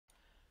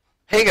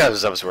Hey guys,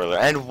 what's up, Whirler,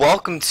 and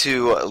welcome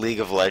to League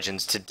of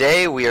Legends.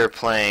 Today we are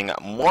playing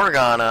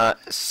Morgana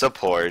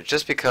support,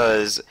 just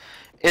because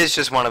it's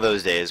just one of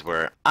those days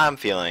where I'm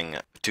feeling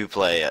to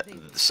play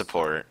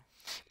support.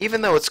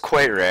 Even though it's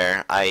quite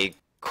rare, I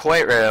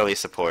quite rarely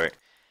support.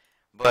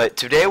 But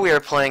today we are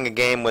playing a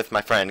game with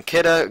my friend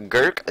Kidda,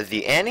 Gurk,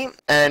 the Annie,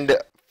 and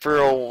for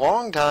a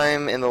long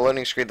time in the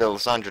loading screen the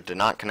Lysandra did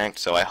not connect,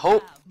 so I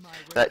hope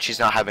that she's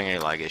not having any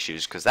lag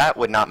issues, because that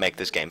would not make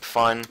this game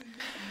fun.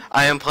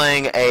 I am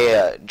playing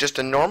just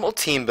a normal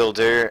team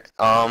builder,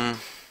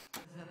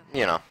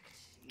 you know,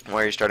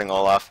 where you're starting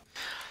Olaf.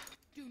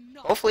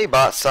 Hopefully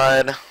bot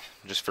side,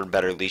 just for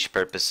better leash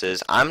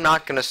purposes. I'm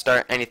not going to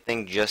start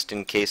anything just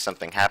in case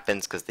something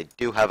happens, because they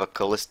do have a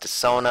Callista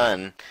Sona,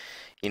 and,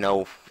 you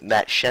know,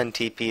 that Shen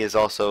TP is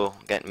also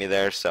getting me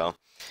there, so.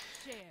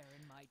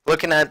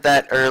 Looking at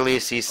that early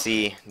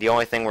CC, the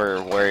only thing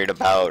we're worried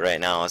about right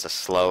now is a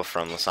slow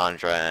from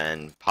Lysandra,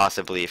 and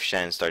possibly if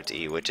Shen starts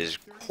E, which is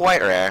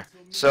quite rare.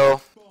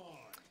 So,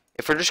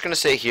 if we're just going to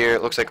say here,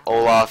 it looks like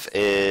Olaf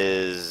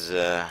is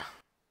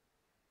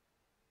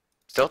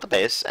still at the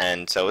base,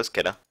 and so is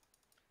Kidda.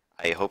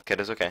 I hope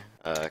Kidda's okay.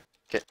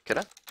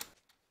 Kidda?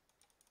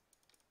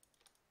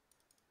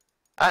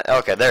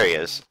 Okay, there he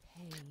is.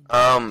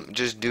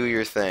 Just do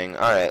your thing.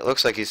 Alright,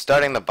 looks like he's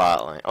starting the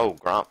bot lane. Oh,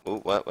 Gromp. Ooh,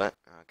 what?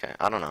 Okay,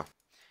 I don't know.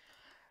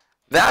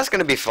 That's going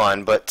to be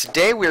fun, but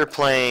today we're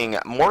playing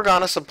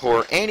Morgana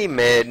support, Annie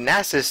mid,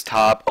 Nasus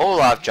top,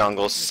 Olaf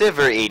jungle,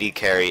 Sivir AD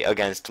carry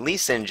against Lee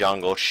Sin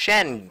jungle,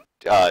 Shen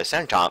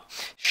top,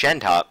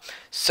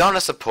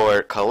 Sona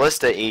support,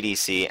 Callista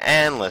ADC,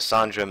 and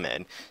Lysandra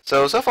mid.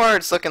 So far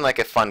it's looking like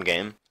a fun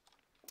game.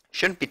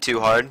 Shouldn't be too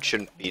hard,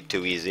 shouldn't be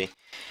too easy.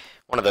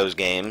 One of those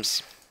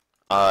games.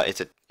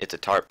 It's a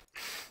tarp.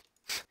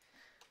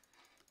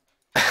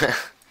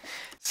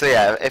 So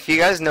yeah, if you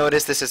guys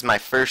notice, this is my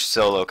first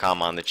solo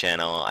comm on the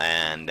channel,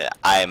 and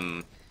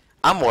I'm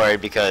worried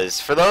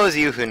because for those of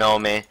you who know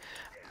me,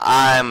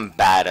 I'm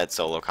bad at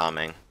solo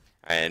comming.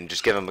 And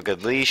just give them a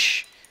good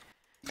leash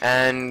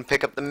and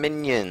pick up the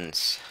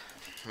minions.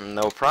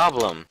 No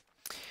problem.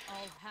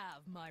 I'll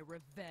have my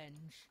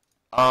revenge.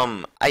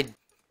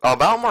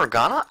 About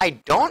Morgana, I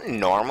don't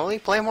normally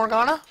play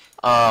Morgana.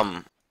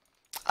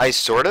 I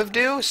sort of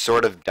do,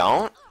 sort of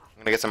don't.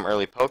 I'm gonna get some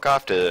early poke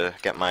off to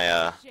get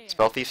my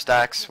Spell Thief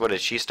stacks. What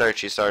did she start?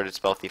 She started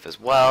Spell Thief as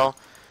well.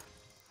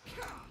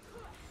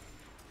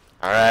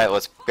 Alright,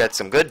 let's get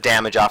some good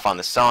damage off on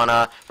the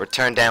Sona.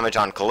 Return damage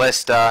on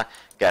Callista.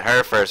 Get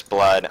her first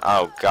blood.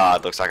 Oh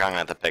god, looks like I'm gonna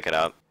have to pick it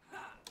up.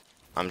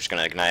 I'm just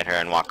gonna ignite her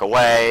and walk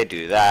away,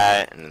 do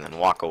that, and then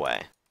walk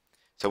away.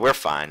 So we're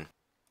fine.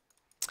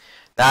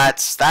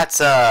 That's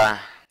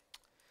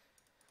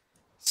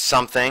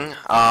something.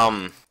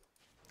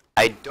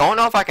 I don't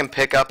know if I can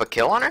pick up a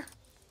kill on her.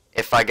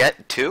 If I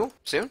get 2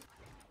 soon.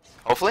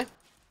 Hopefully.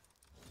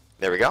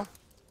 There we go.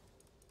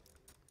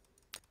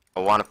 I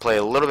want to play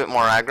a little bit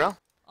more aggro.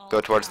 Go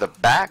towards the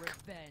back.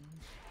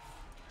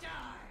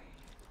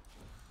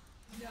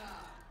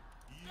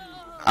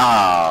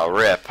 Ah,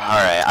 rip.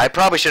 Alright. I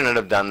probably shouldn't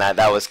have done that.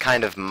 That was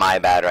kind of my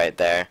bad right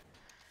there.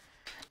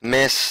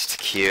 Missed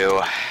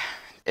Q.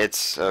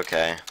 It's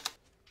okay.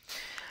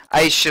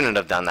 I shouldn't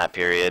have done that,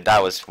 period.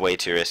 That was way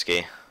too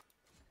risky.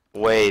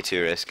 Way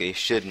too risky.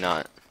 Should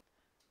not.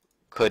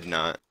 Could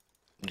not.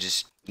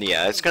 Just,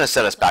 yeah, it's going to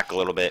set us back a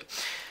little bit.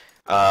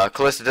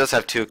 Callista does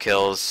have 2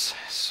 kills,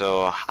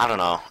 so I don't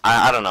know.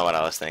 I don't know what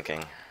I was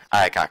thinking.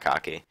 I got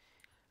cocky.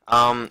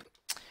 Got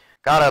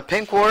a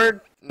pink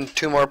ward,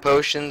 2 more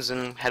potions,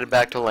 and headed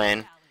back to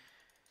lane.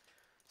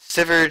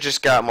 Sivir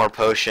just got more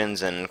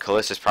potions, and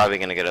Callista's probably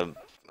going to get a,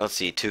 let's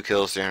see, 2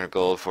 kills, 300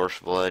 gold, 4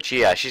 blood.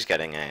 Yeah, she's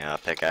getting a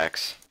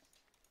pickaxe.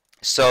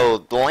 So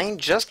the lane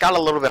just got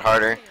a little bit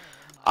harder.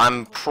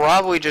 I'm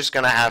probably just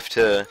gonna have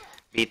to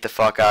beat the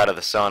fuck out of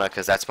the Sona,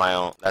 because that's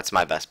my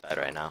best bet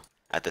right now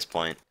at this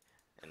point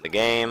in the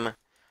game.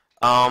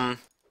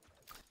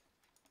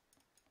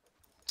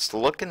 It's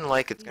looking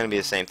like it's gonna be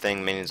the same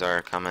thing. Minions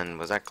are coming.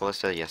 Was that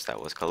Callista? Yes,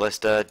 that was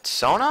Callista.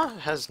 Sona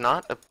has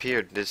not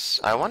appeared.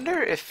 I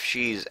wonder if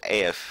she's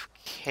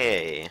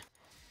AFK.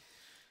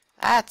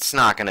 That's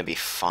not gonna be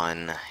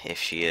fun if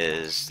she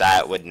is.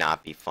 That would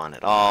not be fun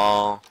at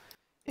all.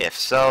 If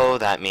so,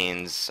 that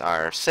means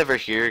our Sivir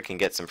here can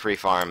get some free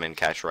farm and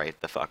catch right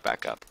the fuck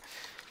back up.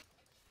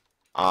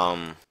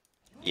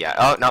 Yeah.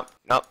 Oh,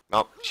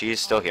 nope. She's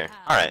still here.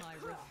 Alright.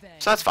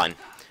 So that's fine.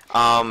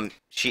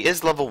 She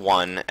is level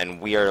 1, and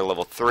we are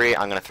level 3.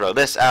 I'm gonna throw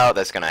this out.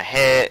 That's gonna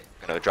hit.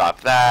 Gonna drop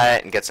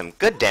that, and get some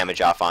good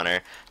damage off on her.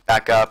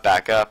 Back up,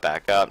 back up,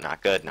 back up.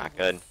 Not good, not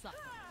good.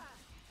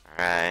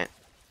 Alright.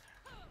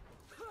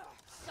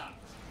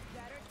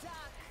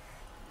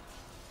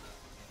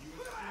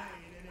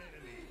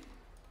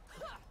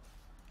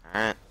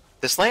 Alright.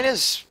 This lane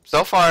is,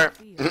 so far,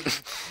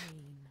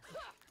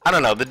 I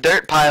don't know, the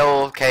dirt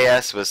pile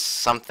KS was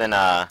something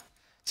I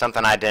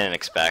didn't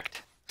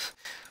expect.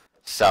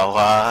 So,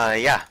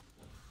 yeah.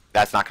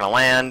 That's not gonna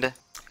land,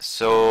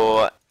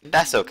 so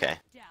that's okay.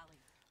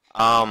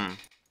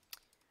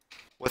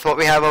 With what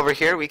we have over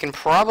here, we can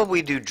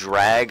probably do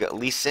drag.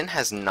 Lee Sin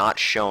has not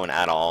shown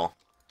at all.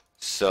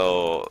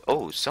 So,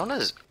 oh,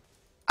 Sona's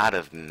out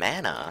of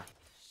mana.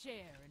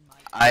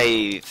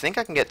 I think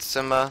I can get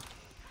some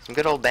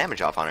good old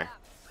damage off on her.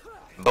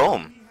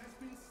 Boom.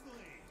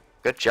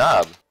 Good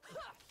job.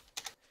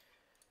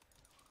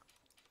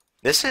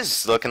 This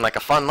is looking like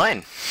a fun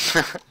lane.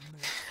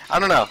 I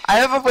don't know. I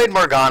haven't played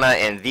Morgana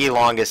in the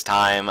longest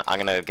time. I'm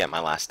gonna get my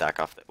last stack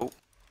off the... Ooh,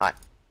 hi.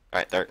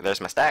 Alright,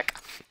 there's my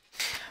stack.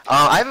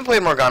 I haven't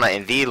played Morgana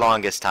in the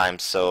longest time,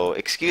 so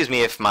excuse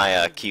me if my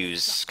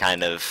Qs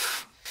kind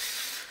of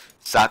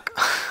suck.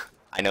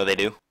 I know they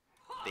do.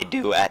 They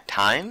do at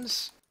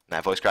times.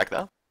 That voice crack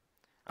though.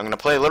 I'm gonna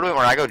play a little bit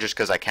more aggro just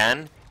because I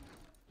can.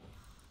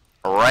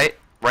 Right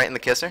in the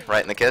kisser.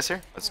 Right in the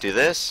kisser. Let's do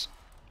this.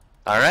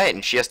 Alright,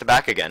 and she has to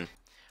back again.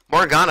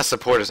 Morgana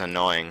support is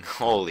annoying.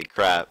 Holy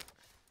crap.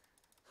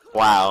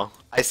 Wow.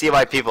 I see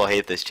why people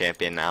hate this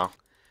champion now.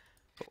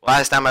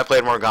 Last time I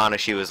played Morgana,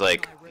 she was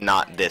like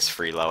not this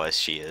free low as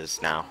she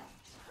is now.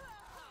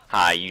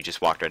 Hi, you just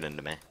walked right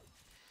into me.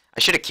 I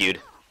should have queued.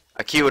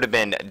 A Q would have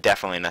been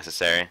definitely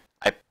necessary.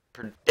 I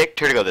predict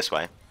her to go this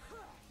way.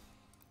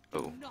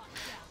 Ooh.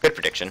 Good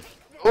prediction.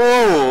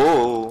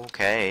 Ooh,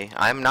 okay.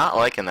 I'm not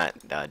liking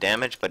that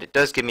damage, but it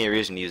does give me a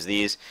reason to use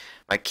these.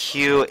 My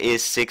Q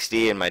is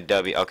 60 and my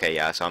W... Okay,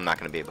 yeah, so I'm not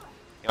going to be able...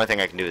 The only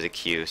thing I can do is a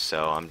Q,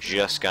 so I'm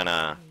just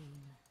gonna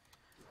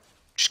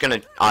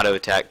auto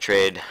attack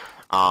trade.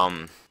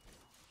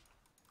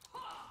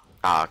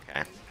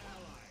 Okay.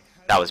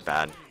 That was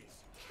bad.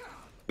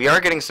 We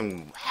are getting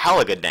some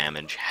hella good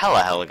damage.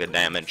 Hella good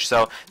damage.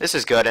 So this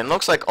is good. And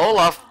looks like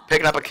Olaf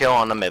picking up a kill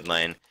on the mid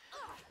lane.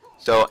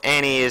 So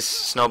Annie is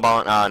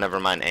snowballing. Oh, never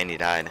mind. Annie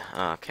died.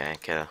 Okay,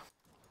 okay.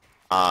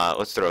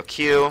 Let's throw a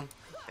Q.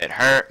 Hit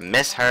her.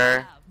 Miss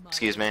her.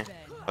 Excuse me.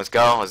 Let's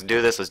go. Let's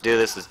do this. Let's do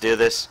this. Let's do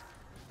this.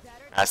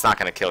 That's not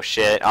gonna kill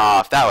shit.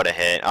 Oh, if that would have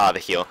hit. Oh, the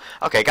heal.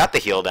 Okay, got the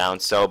heal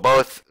down. So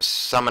both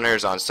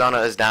summoners on Sona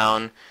is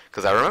down.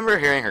 Because I remember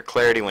hearing her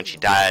clarity when she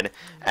died.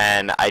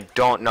 And I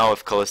don't know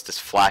if Callista's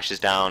flash is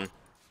down.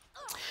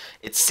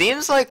 It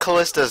seems like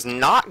Callista's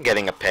not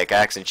getting a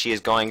pickaxe and she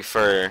is going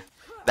for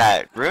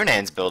that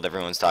Runaan's build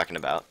everyone's talking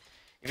about.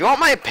 If you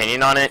want my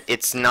opinion on it,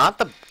 it's not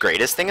the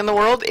greatest thing in the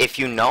world. If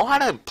you know how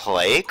to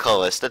play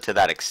Callista to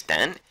that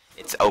extent,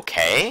 it's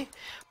okay.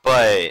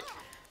 But...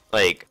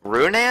 like,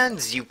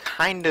 Runaan's, you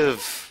kind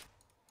of...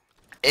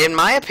 in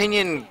my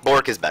opinion,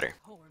 Bork is better.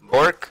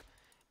 Bork,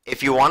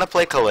 if you want to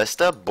play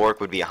Callista, Bork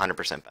would be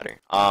 100% better.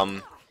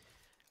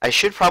 I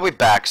should probably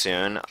back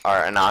soon.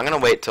 And I'm going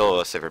to wait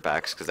till Sivir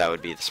backs, because that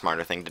would be the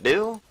smarter thing to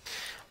do.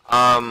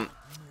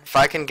 If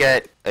I can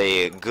get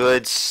a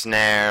good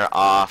snare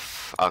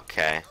off...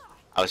 okay.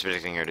 I was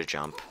predicting her to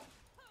jump.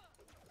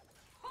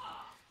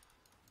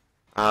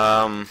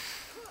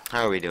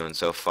 How are we doing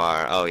so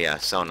far? Oh yeah,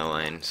 Sona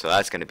lane. So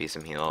that's gonna be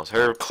some heals.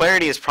 Her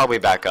clarity is probably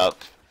back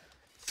up.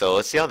 So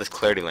let's see how this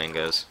clarity lane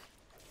goes.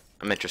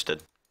 I'm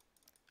interested.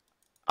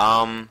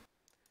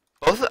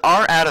 Both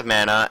are out of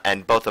mana,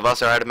 and both of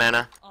us are out of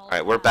mana.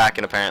 Alright, we're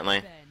backing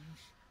apparently.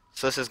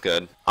 So this is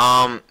good.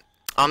 On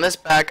this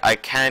back, I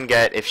can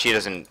get, if she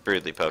doesn't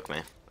rudely poke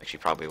me. Like she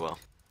probably will.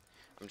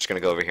 I'm just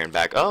gonna go over here and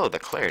back. Oh, the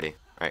clarity.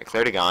 Alright,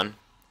 clarity gone.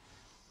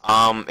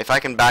 If I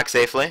can back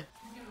safely.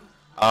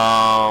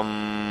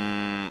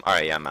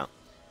 Alright, yeah, I'm out.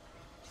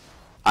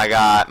 I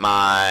got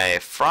my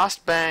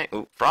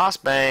Frostbang,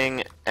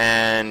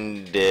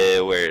 and,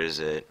 where is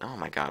it? Oh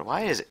my god,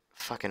 why is it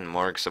fucking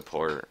Morg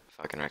support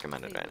fucking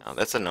recommended right now?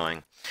 That's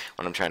annoying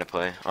when I'm trying to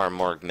play. Or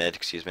Morg mid,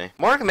 excuse me.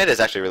 Morg mid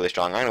is actually really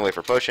strong. I'm gonna wait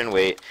for potion,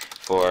 wait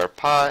for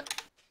pot.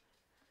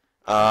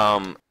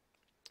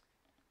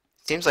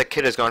 Seems like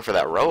Kid is going for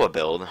that Roa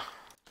build.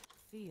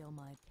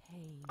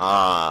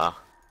 Roa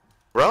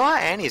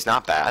Annie's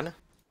not bad.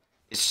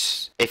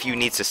 It's if you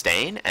need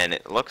sustain, and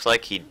it looks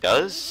like he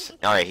does.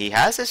 Alright, he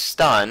has his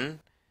stun.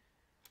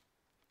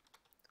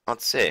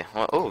 Let's see.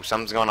 Well, oh,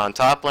 something's going on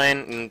top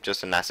lane.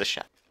 Just a Nasus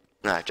Shen.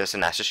 Nah, just a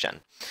Nasus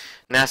Shen.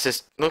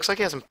 Nasus looks like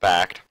he hasn't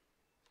backed.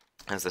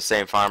 Has the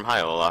same farm.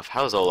 Hi, Olaf.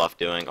 How's Olaf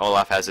doing?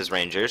 Olaf has his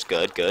rangers.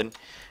 Good, good.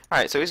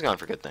 Alright, so he's going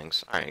for good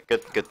things. Alright,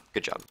 good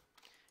job.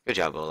 Good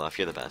job, Olaf.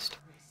 You're the best.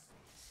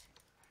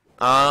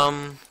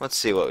 Let's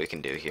see what we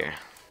can do here.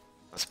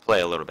 Let's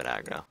play a little bit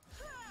aggro.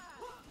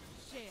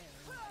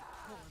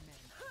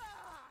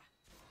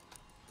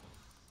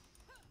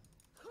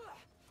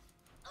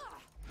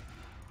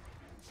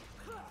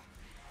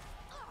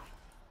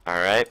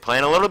 Alright,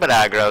 playing a little bit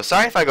aggro.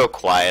 Sorry if I go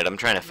quiet, I'm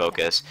trying to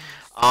focus.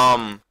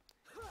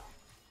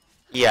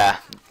 Yeah.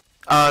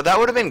 That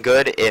would have been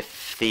good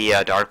if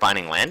the Dark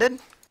Binding landed.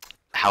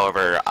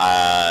 However,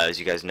 as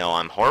you guys know,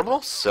 I'm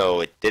horrible,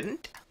 so it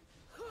didn't.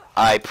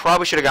 I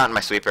probably should have gotten my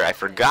sweeper. I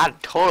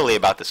forgot totally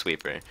about the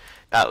sweeper.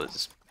 That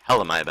was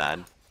hella my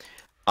bad.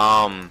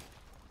 I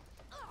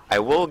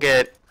will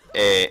get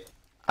a...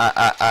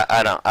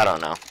 I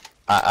don't know.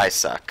 I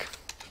suck.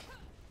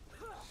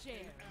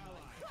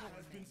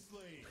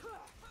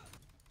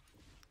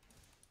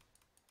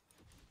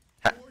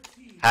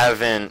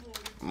 Haven't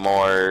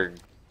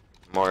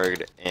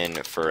Morged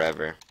in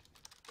forever.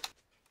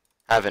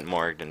 Haven't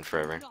morged in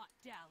forever. Not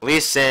down. Lee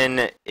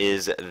Sin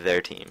is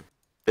their team.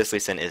 This Lee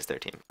Sin is their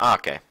team. Oh,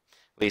 okay.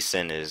 Lee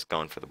Sin is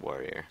going for the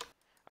warrior.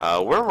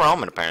 We're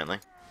Roman, apparently.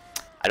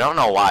 I don't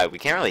know why. We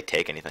can't really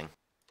take anything,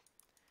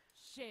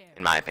 Share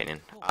in my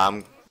opinion.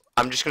 I'm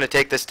just going to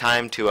take this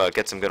time to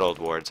get some good old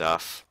wards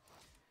off.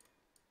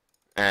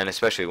 And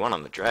especially one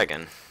on the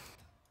dragon.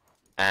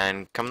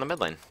 And come in the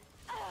mid lane.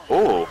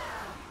 Ooh.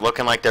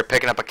 Looking like they're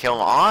picking up a kill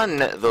on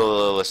the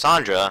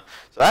Lysandra.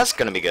 So that's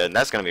going to be good.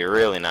 That's going to be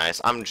really nice.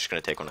 I'm just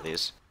going to take one of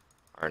these.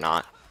 Or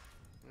not.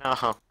 No,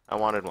 I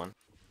wanted one.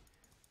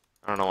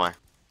 I don't know why.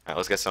 Alright,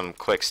 let's get some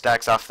quick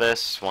stacks off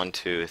this. 1,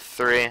 2,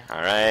 3.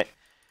 Alright.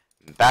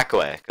 Back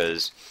away,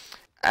 because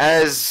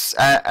as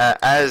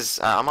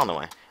I'm on the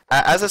way.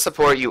 As a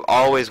support, you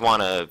always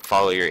want to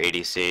follow your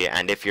ADC,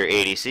 and if you're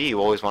ADC, you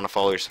always want to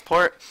follow your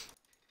support.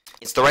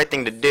 It's the right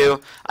thing to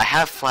do. I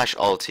have Flash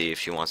ulti if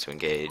she wants to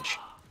engage.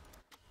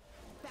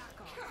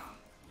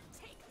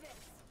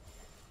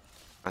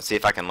 Let's see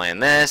if I can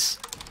land this.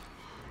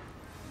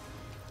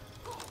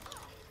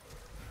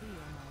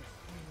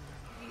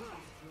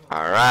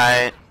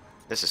 Alright.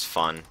 This is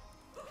fun.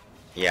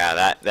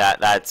 Yeah,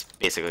 that's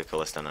basically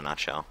Kalista in a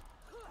nutshell.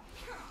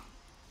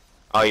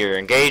 Oh, you're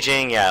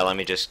engaging? Yeah, let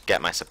me just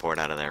get my support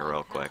out of there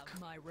real quick.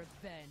 have my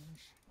revenge.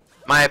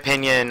 My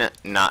opinion,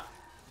 not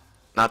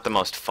the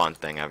most fun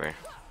thing ever.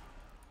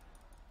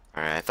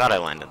 Alright, I thought I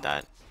landed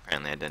that.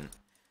 Apparently I didn't.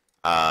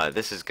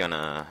 This is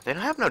gonna... They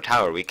don't have no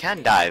tower. We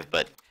can dive,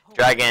 but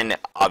dragon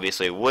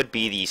obviously would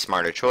be the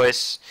smarter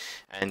choice.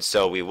 And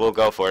so we will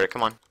go for it.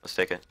 Come on, let's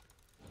take it.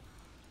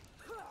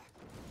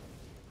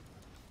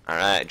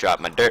 Alright, drop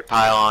my dirt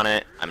pile on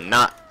it. I'm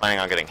not planning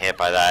on getting hit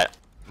by that.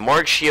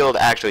 Morg shield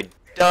actually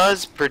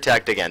does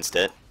protect against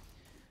it.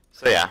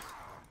 So yeah.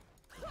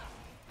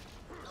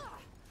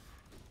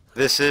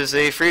 This is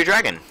a free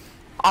dragon.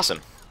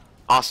 Awesome.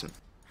 Awesome.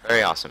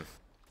 Very awesome.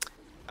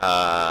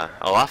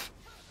 Olaf?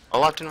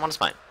 Olaf didn't want to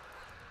smite.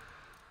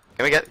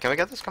 Can we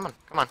get this? Come on,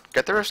 come on.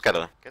 Get the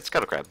Scuttle. Get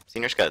Scuttle Crab.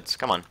 Senior Scuds.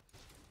 Come on.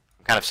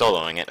 I'm kind of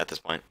soloing it at this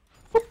point.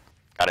 Whoop.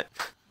 Got it.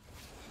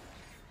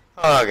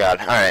 Oh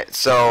god. Alright,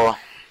 so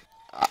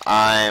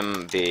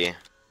I'm the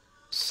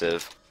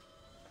Civ.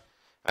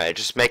 Alright,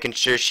 just making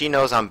sure she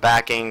knows I'm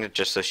backing,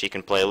 just so she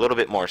can play a little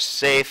bit more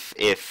safe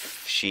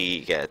if she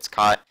gets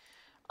caught.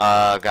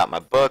 Got my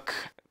book,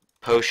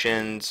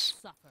 potions.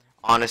 Suffer.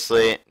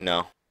 Honestly,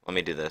 no. Let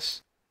me do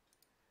this.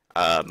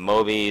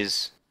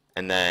 Mobies,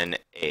 and then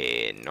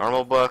a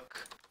normal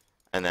book,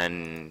 and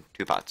then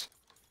 2 pots.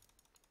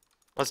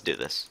 Let's do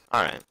this.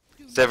 Alright.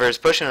 Siver's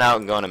pushing it out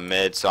and going to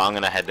mid, so I'm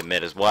going to head to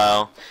mid as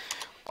well.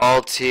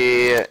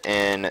 Ulti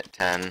in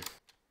 10.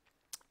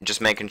 Just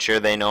making sure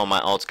they know my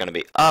ult's going to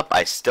be up.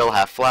 I still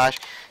have flash.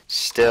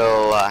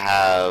 Still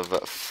have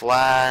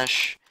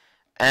flash.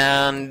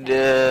 And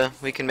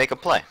we can make a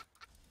play.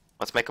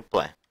 Let's make a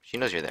play. She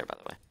knows you're there, by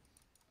the way.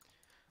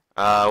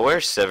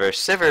 Where's Sivir?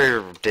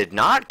 Sivir did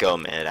not go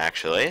mid,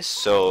 actually.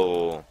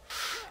 So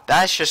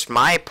that's just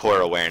my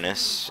poor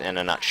awareness in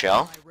a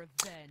nutshell. My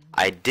revenge.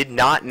 I did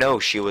not know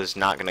she was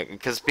not going to...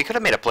 Because we could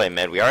have made a play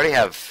mid. We already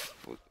have...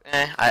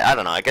 I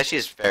don't know. I guess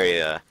she's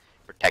very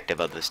protective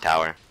of this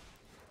tower.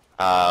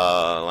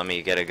 Let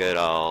me get a good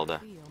old Feel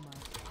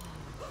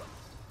my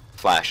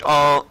flash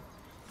ult.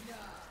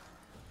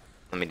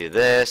 Let me do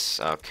this.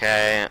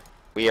 Okay.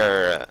 We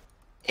are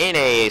in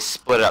a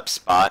split up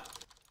spot.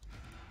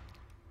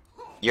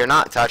 You're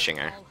not touching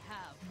her. I'll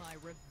have my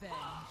revenge.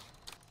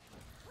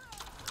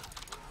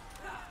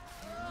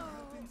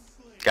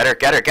 Get her,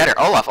 get her, get her.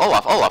 Olaf,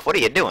 Olaf, Olaf, what are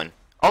you doing?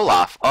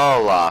 Olaf,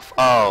 Olaf,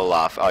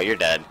 Olaf. Oh, you're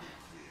dead.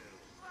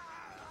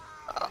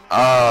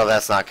 Oh,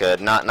 that's not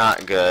good.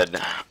 Not good,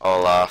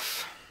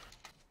 Olaf.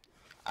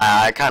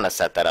 I kind of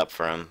set that up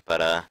for him,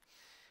 but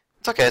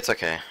it's okay, it's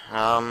okay.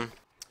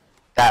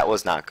 That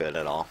was not good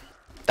at all.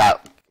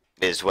 That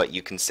is what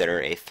you consider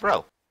a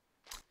throw.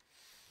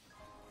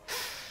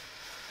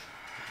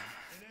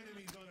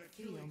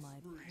 Feel my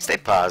Stay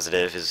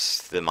positive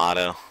is the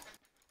motto.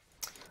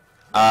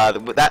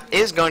 That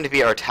is going to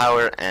be our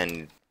tower,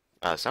 and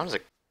sounds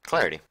like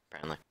Clarity,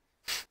 apparently.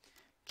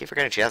 Keep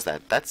forgetting she has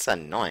that. That's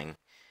annoying.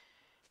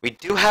 We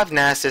do have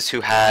Nasus,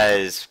 who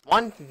has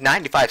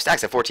 195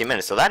 stacks at 14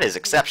 minutes, so that is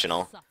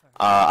exceptional.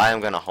 I am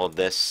going to hold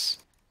this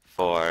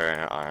for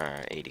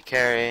our AD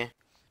carry,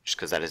 just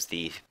because that is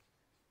the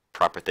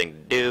proper thing to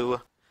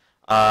do.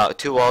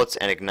 2 ults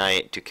and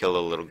ignite to kill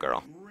the little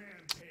girl.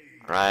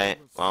 Alright,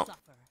 well, suffer.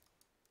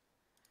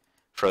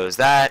 froze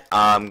that.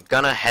 I'm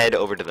gonna head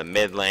over to the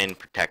mid lane,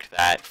 protect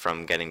that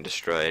from getting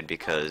destroyed,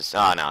 because...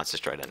 Oh, no, it's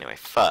destroyed anyway.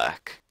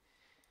 Fuck.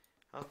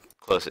 How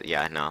close it...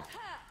 Yeah, no.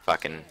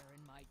 Fucking... Share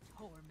in my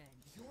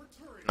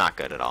torment. Not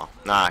good at all.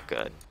 Not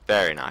good.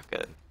 Very not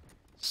good.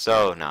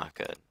 So not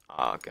good.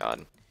 Oh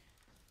god.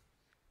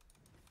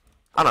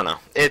 I don't know.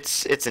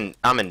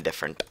 I'm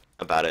indifferent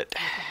about it.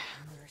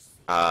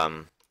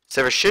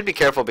 Sivir should be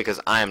careful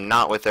because I am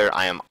not with her.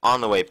 I am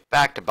on the way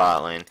back to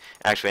bot lane.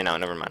 Actually, no,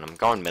 never mind. I'm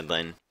going mid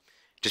lane.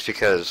 Just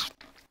because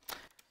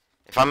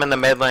If I'm in the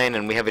mid lane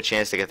and we have a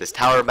chance to get this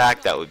tower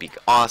back, that would be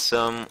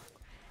awesome.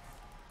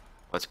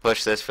 Let's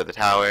push this for the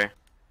tower.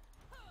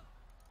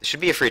 This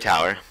should be a free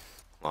tower.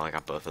 Well, I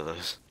got both of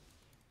those.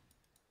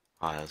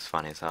 Oh, that was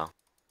funny as hell.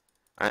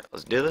 Alright,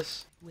 let's do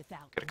this.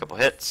 Get a couple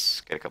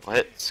hits. Get a couple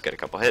hits. Get a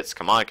couple hits.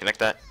 Come on, connect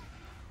that.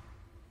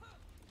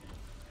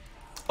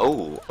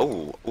 Oh,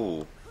 oh,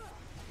 oh.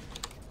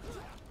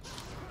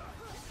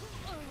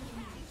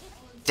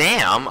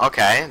 Damn,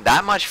 okay.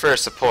 That much for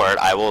support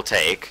I will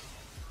take.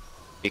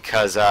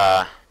 Because,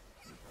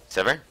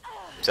 Sever?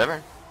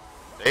 Sever?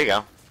 There you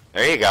go.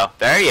 There you go.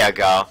 There you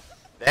go.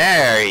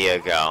 There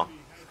you go.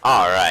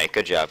 Alright,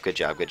 good job, good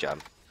job, good job.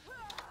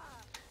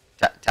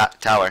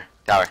 Tower,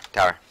 tower,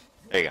 tower.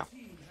 There you go.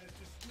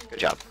 Good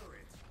job.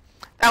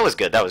 That was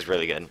good, that was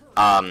really good.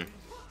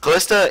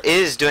 Callista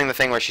is doing the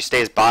thing where she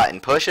stays bot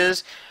and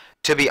pushes.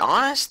 To be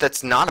honest,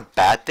 that's not a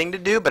bad thing to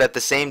do, but at the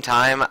same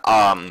time,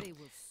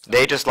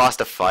 they just lost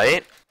a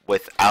fight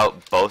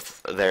without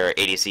both their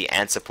ADC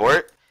and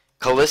support.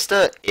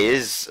 Callista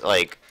is,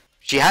 like,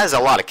 she has a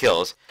lot of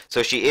kills,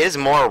 so she is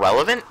more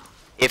relevant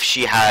if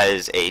she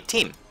has a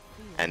team.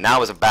 And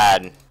that was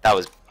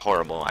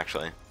horrible,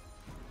 actually.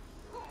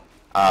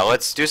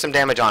 Let's do some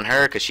damage on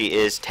her, because she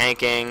is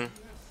tanking.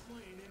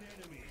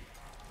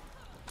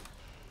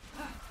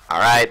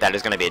 Alright, that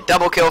is going to be a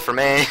double kill for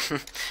me.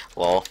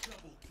 Lol.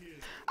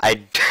 How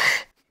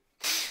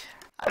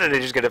did I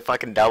just get a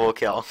fucking double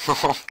kill?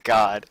 Oh,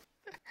 God.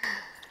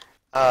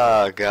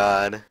 Oh,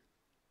 God.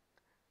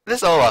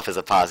 This Olaf is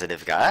a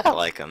positive guy. I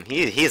like him.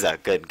 He's a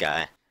good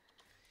guy.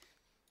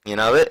 You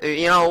know,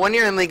 when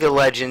you're in League of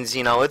Legends,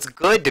 you know, it's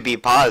good to be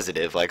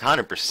positive, like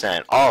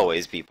 100%.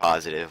 Always be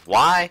positive.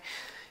 Why?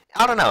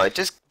 I don't know. It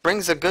just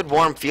brings a good,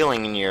 warm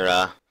feeling in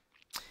your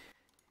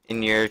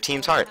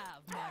team's heart.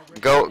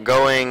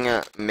 Going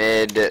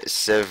mid,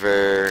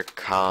 Sivir,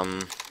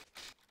 come.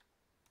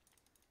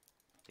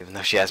 Even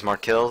though she has more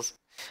kills,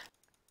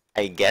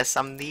 I guess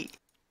I'm the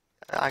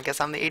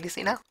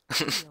ADC now.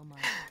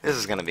 This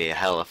is gonna be a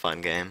hella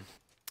fun game.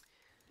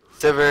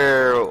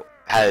 Sivir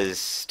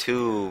has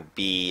 2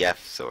 BF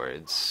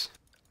swords.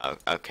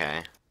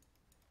 Okay.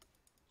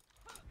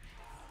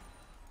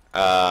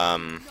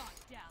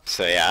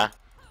 So yeah,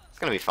 it's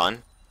gonna be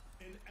fun.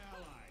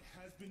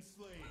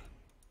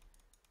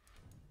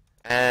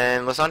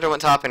 And Lissandra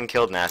went top and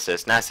killed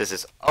Nasus. Nasus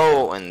is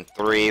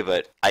 0-3,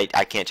 but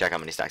I can't check how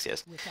many stacks he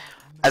has.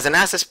 As a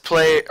Nasus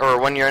player, or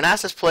when you're a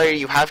Nasus player,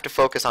 you have to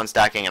focus on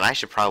stacking, and I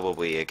should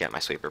probably get my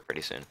sweeper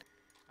pretty soon.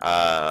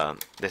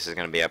 This is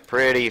gonna be up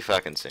pretty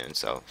fucking soon,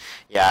 so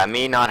yeah,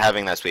 me not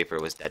having that sweeper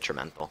was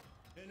detrimental.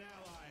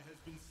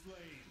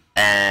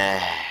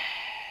 I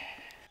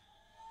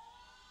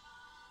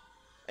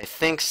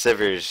think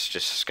Sivir's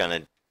just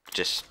gonna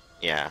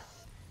yeah.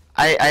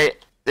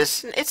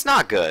 It's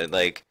not good.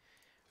 Like,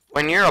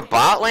 when you're a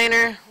bot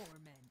laner,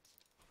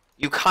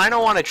 you kind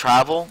of want to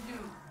travel.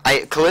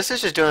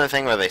 Callista's just doing the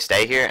thing where they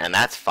stay here, and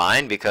that's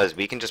fine because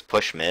we can just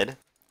push mid.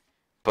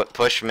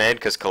 Push mid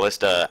because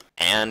Callista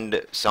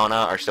and Sona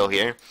are still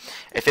here.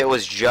 If it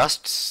was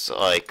just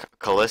like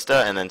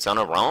Callista and then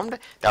Sona roamed,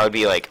 that would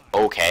be like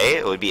okay.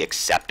 It would be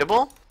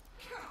acceptable.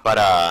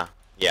 But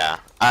yeah,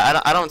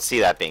 I don't see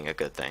that being a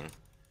good thing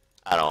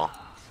at all.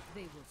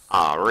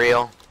 Aw,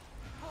 real.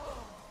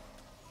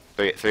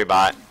 Three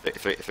bot.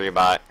 Three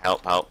bot.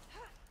 Help.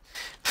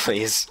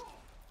 Please.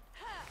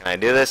 Can I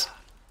do this?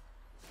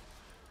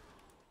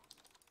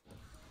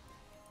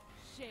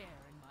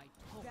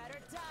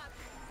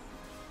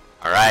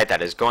 Alright,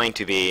 that is going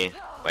to be...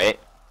 Wait.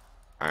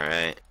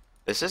 Alright.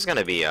 This is going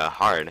to be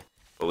hard.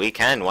 But we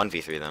can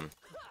 1v3 them.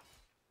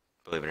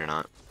 Believe it or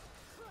not.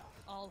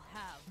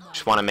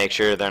 Just want to make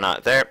sure they're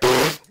not there.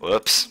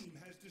 Whoops.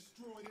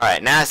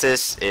 Alright,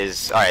 Nasus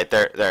is... Alright,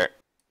 they're...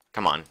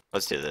 Come on.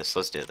 Let's do this.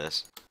 Let's do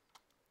this.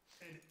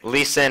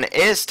 Lee Sin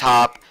is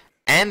top,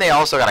 and they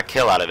also got a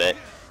kill out of it.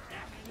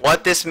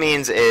 What this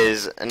means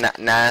is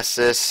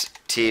Nasus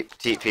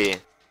TP.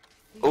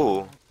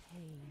 Ooh.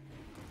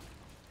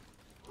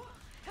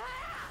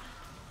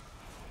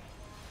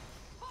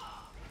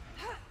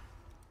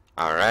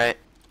 Alright.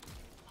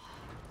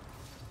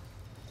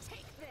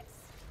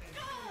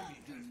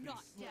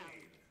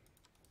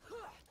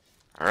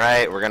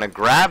 Alright, we're gonna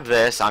grab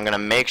this. I'm gonna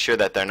make sure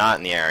that they're not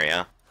in the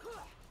area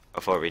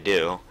before we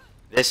do.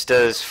 This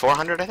does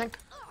 400, I think?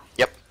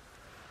 Yep.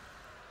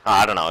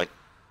 I don't know.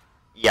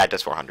 Yeah, it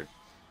does 400.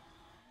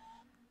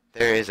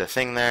 There is a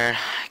thing there.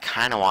 I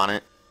kinda want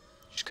it.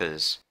 Just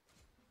cause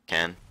I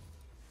can.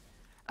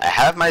 I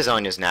have my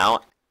Zonias now,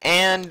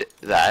 and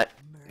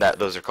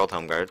those are called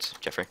home guards,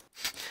 Jeffrey.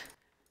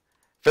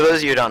 For those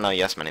of you who don't know,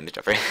 yes, my name is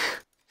Jeffrey.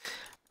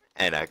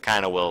 And I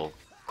kinda will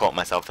quote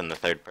myself in the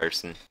third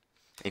person.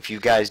 If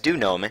you guys do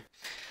know me.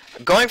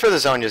 Going for the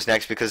Zonias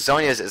next, because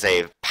Zonias is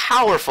a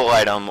powerful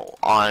item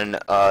on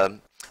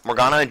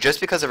Morgana, just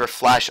because of her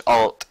flash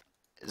alt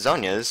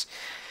Zonias.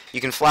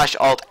 You can flash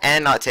alt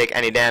and not take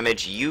any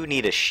damage. You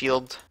need a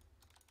shield.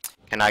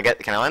 Can I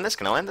land this?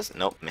 Can I land this?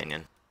 Nope,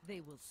 minion.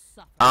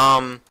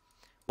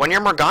 What when you're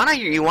Morgana,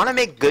 you want to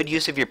make good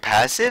use of your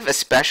passive,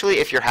 especially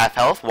if you're half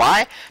health.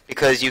 Why?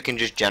 Because you can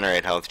just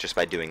generate health just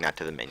by doing that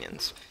to the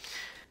minions.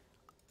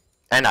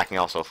 And I can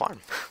also farm.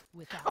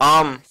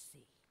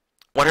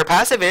 What her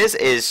passive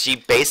is she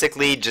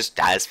basically just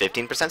has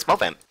 15% spell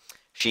vamp.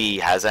 She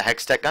has a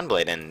Hex Tech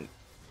Gunblade and...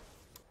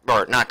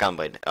 Or, not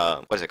Gunblade,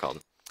 what is it called?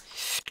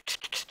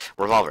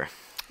 Revolver.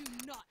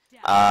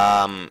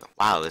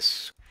 Wow,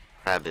 this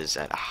crab is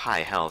at a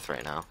high health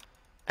right now.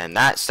 And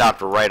that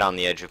stopped right on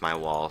the edge of my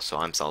wall, so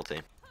I'm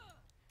salty.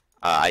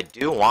 I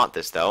do want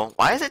this, though.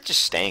 Why is it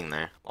just staying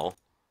there? Well,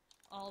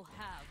 I'll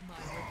have my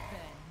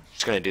revenge.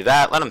 just gonna do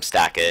that. Let him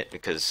stack it,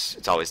 because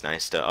it's always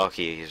nice to... Oh,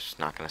 he's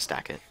not gonna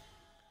stack it.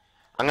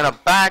 I'm gonna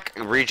back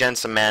regen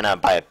some mana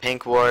by a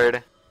pink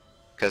ward,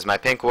 because my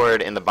pink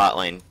ward in the bot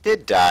lane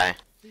did die.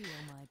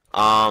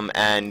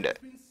 And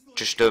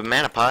just a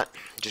mana pot,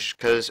 just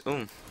because,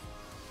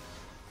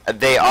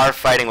 they are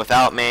fighting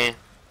without me.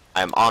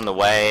 I'm on the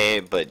way,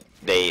 but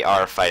they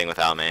are fighting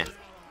without me.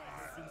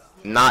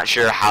 Not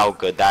sure how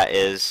good that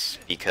is,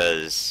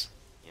 because,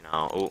 you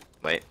know, oh,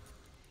 wait.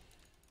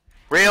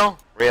 Real?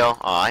 Oh,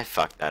 I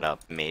fucked that up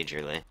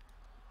majorly.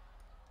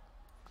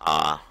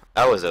 That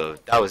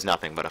was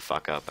nothing but a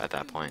fuck up at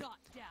that point.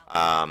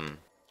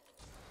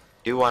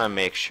 Do want to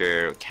make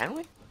sure, can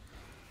we?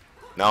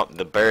 Nope,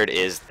 the bird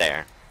is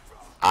there.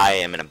 I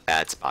am in a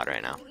bad spot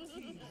right now.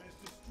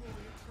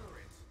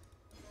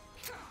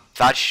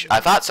 I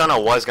thought Sona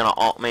was gonna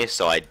ult me,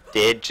 so I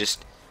did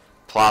just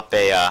plop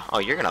a, oh,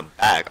 you're gonna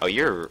back. Oh,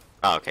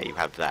 okay, you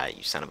have that,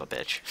 you son of a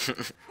bitch.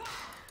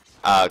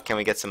 Can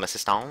we get some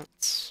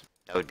assistance?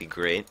 That would be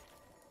great.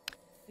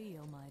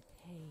 Feel my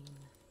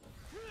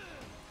pain.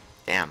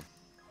 Damn.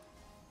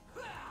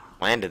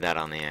 Landed that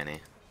on the Annie.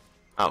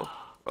 Oh.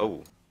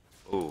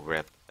 Ooh,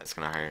 rip. That's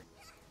gonna hurt.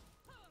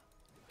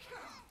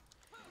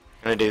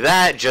 Gonna do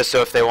that, just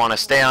so if they want to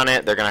stay on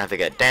it, they're gonna have to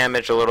get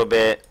damaged a little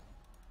bit.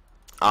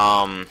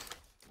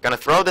 Gonna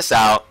throw this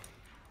out.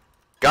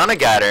 Gonna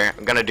get her.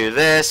 I'm gonna do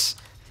this.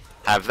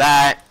 Have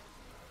that.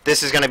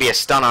 This is gonna be a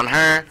stun on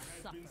her.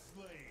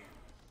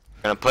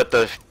 Gonna put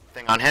the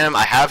thing on him.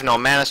 I have no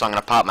mana, so I'm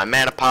gonna pop my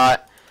mana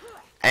pot.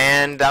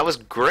 And that was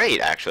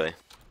great, actually.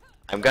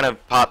 I'm gonna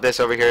pop this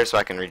over here so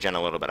I can regen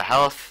a little bit of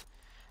health.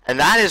 And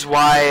that is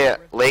why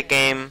late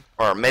game,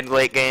 or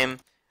mid-late game,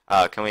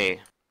 can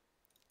we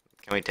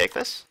take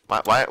this?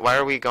 Why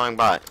are we going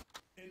bot?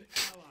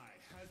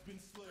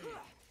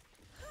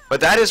 But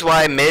that is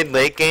why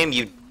mid-late game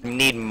you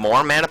need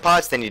more mana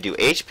pots than you do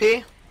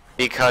HP,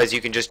 because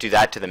you can just do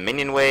that to the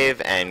minion wave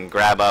and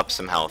grab up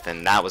some health,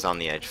 and that was on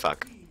the edge,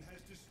 fuck.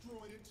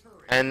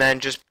 And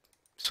then just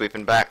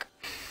sweeping back,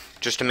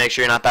 just to make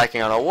sure you're not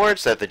backing on a ward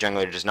so that the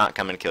jungler does not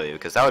come and kill you,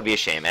 because that would be a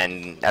shame,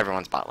 and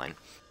everyone's bot lane.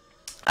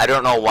 I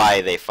don't know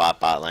why they fought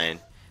bot lane.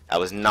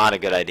 That was not a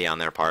good idea on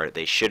their part.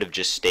 They should have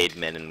just stayed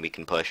mid and we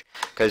can push.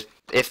 Because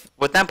if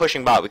with them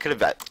pushing bot, we could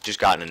have just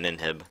gotten an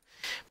inhib.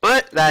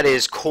 But that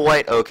is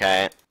quite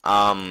okay.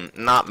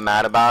 Not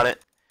mad about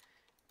it.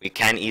 We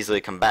can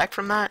easily come back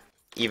from that,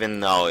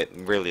 even though it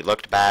really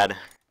looked bad.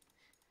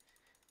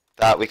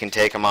 Thought we can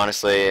take them,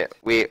 honestly.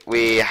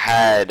 We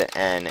had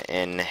an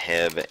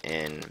inhib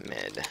in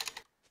mid.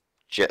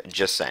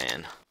 Just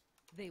saying.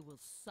 They will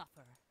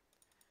suffer.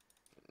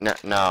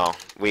 No,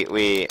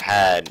 we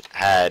had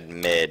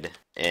mid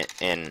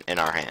in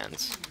our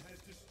hands.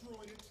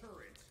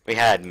 We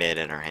had mid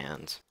in our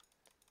hands.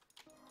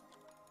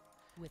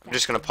 I'm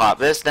just gonna pop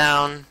this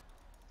down,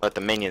 let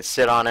the minions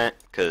sit on it,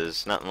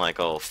 cause nothing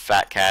like old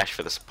fat cash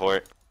for the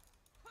support.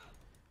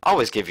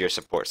 Always give your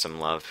support some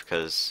love,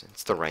 cause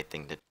it's the right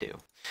thing to do.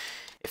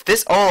 If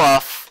this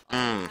Olaf,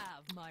 Have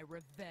my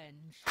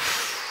revenge.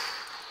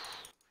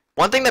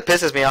 one thing that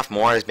pisses me off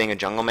more as being a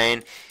jungle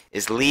main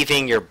is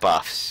leaving your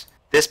buffs.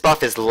 This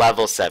buff is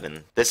level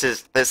 7.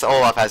 This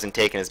Olaf hasn't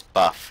taken his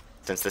buff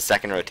since the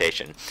second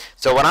rotation.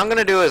 So what I'm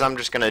gonna do is I'm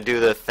just gonna do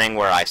the thing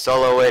where I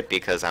solo it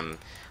because I'm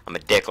a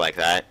dick like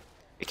that.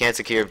 You can't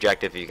secure your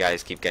objective if you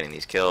guys keep getting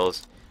these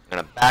kills. I'm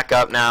gonna back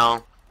up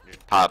now.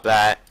 Just pop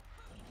that.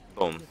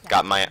 Boom.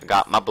 Got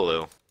my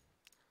blue.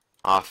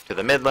 Off to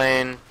the mid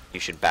lane.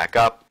 You should back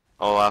up,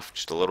 Olaf,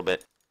 just a little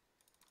bit.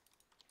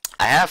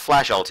 I have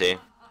flash ulti.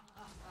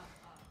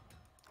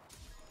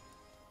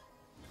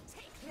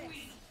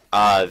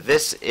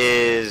 This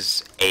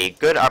is a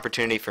good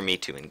opportunity for me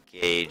to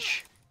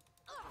engage.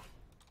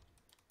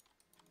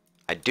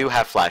 I do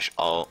have flash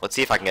ult. Let's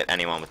see if I can get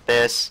anyone with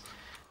this.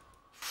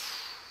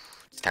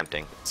 It's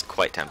tempting. It's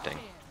quite tempting.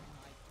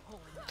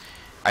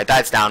 Alright,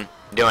 that's down.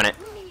 I'm doing it.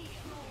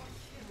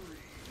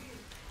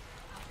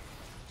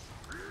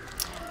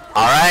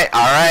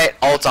 Alright.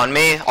 Ult's on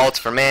me. Ult's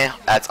for me.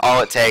 That's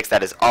all it takes.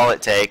 That is all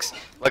it takes.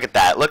 Look at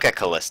that. Look at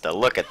Callista.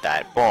 Look at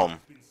that.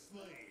 Boom.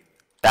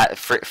 That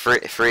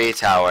free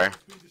tower.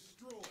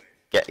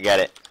 Get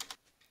it.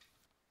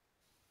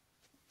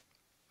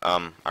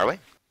 Are we?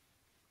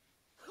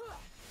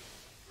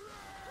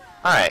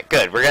 Alright,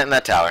 good. We're getting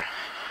that tower.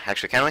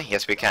 Actually, can we?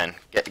 Yes, we can.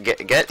 Get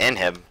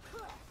inhib.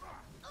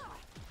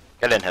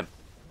 Get inhib.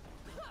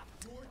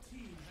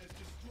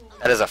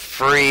 That is a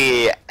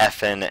free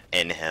effing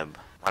inhib.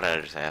 Why did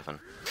I just say effing?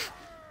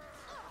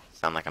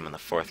 Sound like I'm in the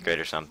 4th grade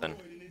or something.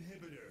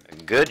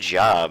 Good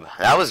job.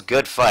 That was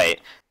good fight.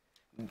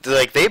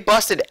 Like, they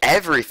busted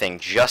everything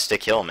just to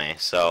kill me,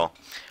 so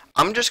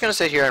I'm just gonna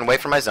sit here and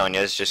wait for my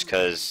Zonias just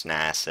cause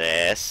nah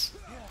sis.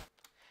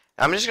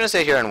 I'm just gonna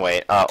sit here and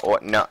wait.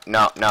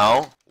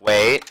 No.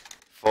 Wait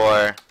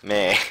for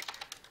me.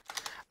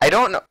 I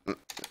don't know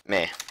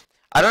me.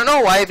 I don't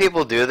know why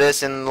people do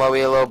this in low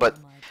elo, but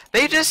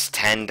they just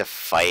tend to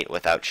fight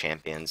without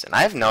champions. And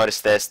I've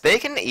noticed this. They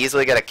can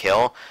easily get a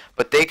kill,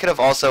 but they could have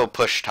also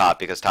pushed top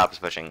because top is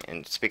pushing.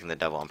 And speaking of the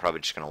devil, I'm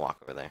probably just gonna walk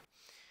over there.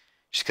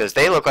 Just because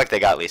they look like they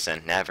got Lee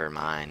Sin. Never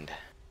mind.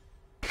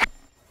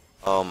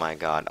 Oh my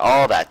god.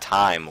 All that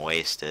time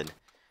wasted.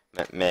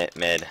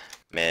 Mid.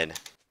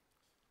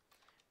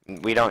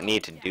 We don't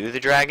need to do the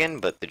dragon,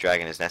 but the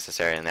dragon is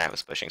necessary and that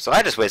was pushing. So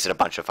I just wasted a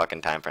bunch of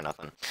fucking time for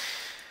nothing.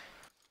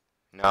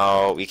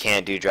 No, we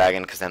can't do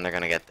dragon because then they're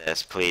going to get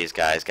this. Please,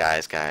 guys.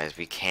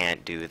 We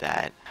can't do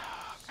that.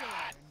 Oh,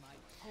 God.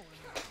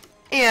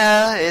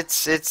 Yeah,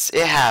 it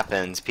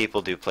happens.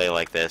 People do play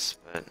like this,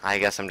 but I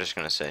guess I'm just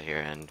going to sit here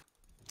and...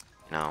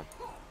 No.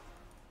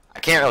 I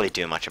can't really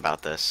do much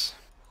about this.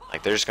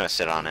 Like, they're just gonna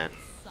sit on it.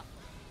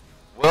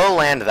 We'll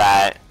land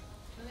that.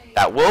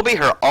 That will be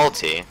her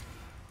ulti.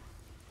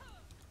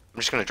 I'm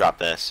just gonna drop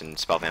this and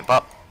spell vamp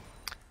up.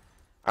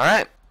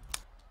 Alright.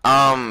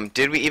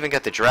 Did we even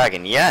get the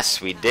dragon?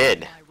 Yes, we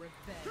did.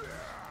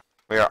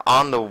 We are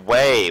on the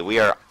way. We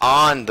are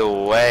on the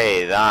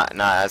way. Nah,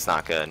 that's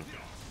not good.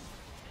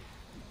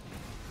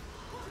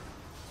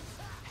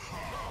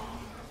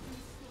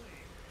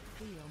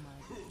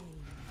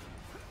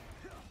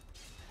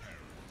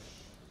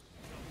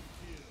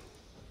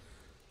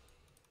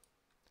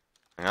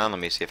 Hang on,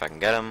 let me see if I can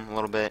get him a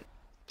little bit.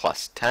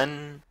 Plus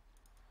 10.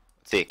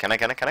 Let's see, can I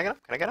get him? Can I get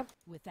him?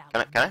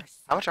 Can I?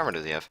 How much armor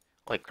does he have?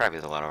 Holy crap, he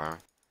has a lot of armor.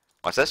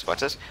 Watch this, watch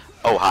this.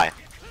 Oh, hi.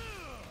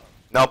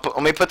 No,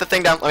 let me put the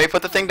thing down. Let me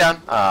put the thing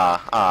down.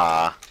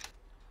 I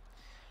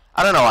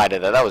don't know why I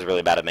did that. That was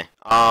really bad of me.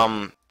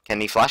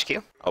 Can he flash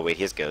Q? Oh, wait,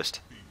 he has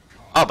Ghost.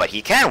 Oh, but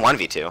he can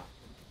 1v2.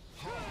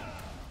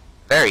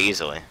 Very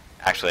easily.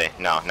 Actually,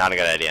 no, not a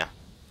good idea.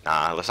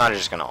 Nah, Lysandra's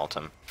just gonna ult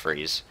him.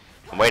 Freeze.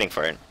 I'm waiting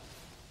for it.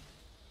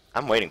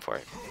 I'm waiting for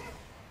it.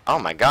 Oh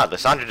my god,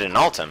 Lysandra didn't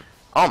ult him.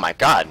 Oh my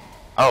god.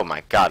 Oh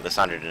my god,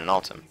 Lysandra didn't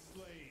ult him.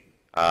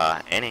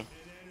 Annie.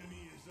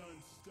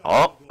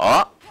 Oh.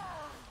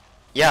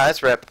 Yeah,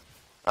 that's rip.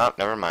 Oh,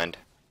 never mind.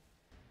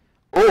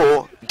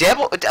 Ooh,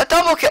 double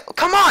kill.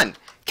 Come on!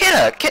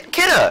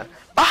 Kidda!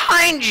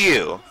 Behind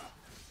you!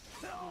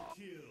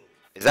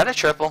 Is that a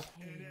triple?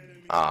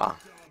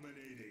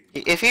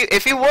 If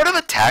he would have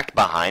attacked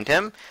behind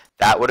him,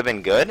 that would have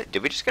been good.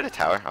 Did we just get a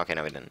tower? Okay,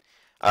 no we didn't.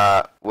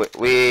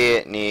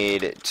 We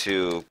need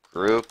to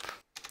group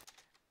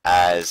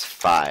as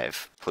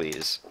 5,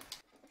 please.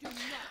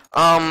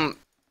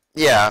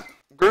 Yeah,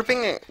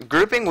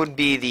 grouping would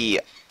be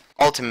the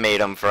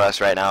ultimatum for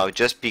us right now,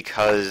 just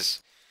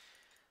because,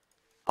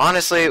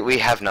 honestly, we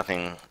have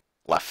nothing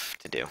left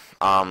to do.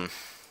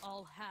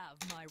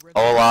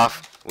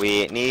 Olaf,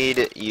 we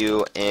need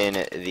you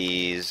in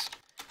these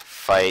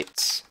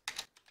fights,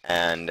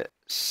 and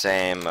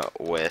same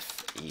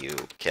with you,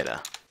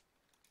 Kidda.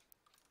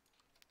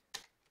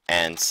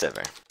 And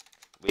Sivir.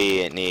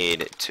 We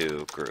need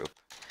to group.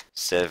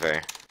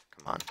 Sivir,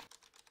 come on.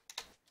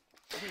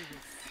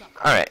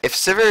 Alright, if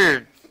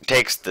Sivir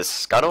takes the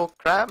Scuttle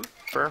Crab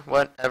for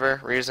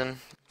whatever reason,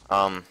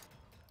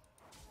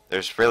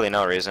 there's really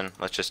no reason.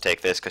 Let's just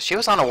take this, because she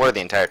was on a ward the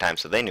entire time,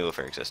 so they knew of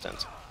her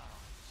existence.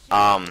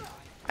 I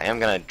am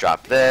gonna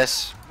drop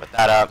this, put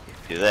that up,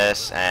 do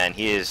this, and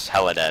he is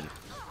hella dead.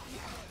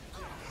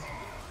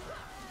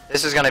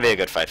 This is gonna be a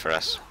good fight for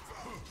us.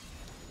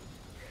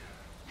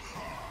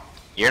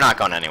 You're not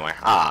going anywhere.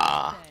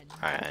 Ah.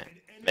 Alright.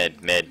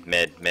 Mid.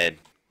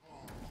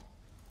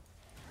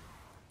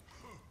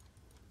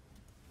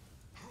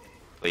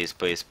 Please.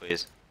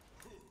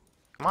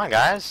 Come on,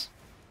 guys.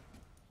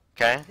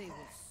 Okay.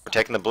 We're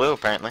taking the blue,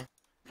 apparently.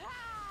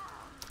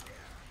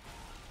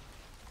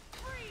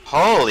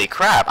 Holy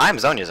crap, I'm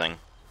zone using.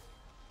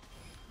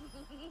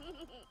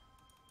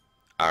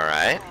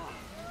 Alright.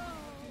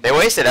 They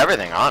wasted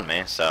everything on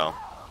me, so...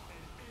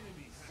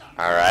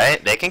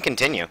 Alright, they can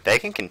continue. They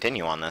can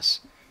continue on this.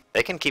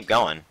 They can keep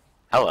going.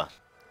 Hella.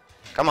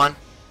 Come on.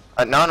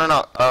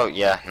 No. Oh,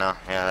 yeah, no.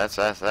 Yeah,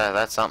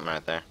 that's something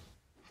right there.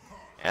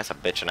 Yeah, that's a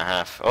bitch and a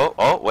half.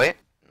 Oh, wait.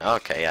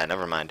 Okay, yeah,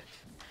 never mind.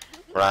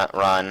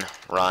 Run.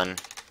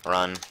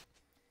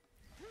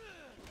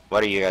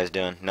 What are you guys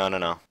doing? No.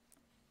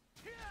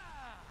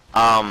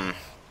 Can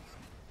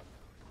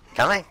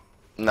I?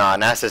 No,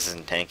 Nasus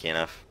isn't tanky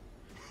enough.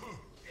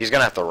 He's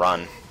gonna have to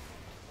run.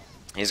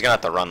 He's gonna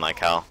have to run like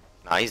hell.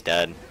 Nah, he's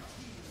dead.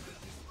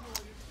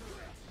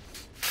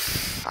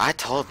 I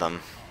told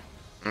them.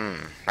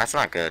 That's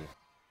not good.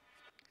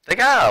 They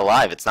got out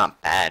alive, it's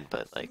not bad,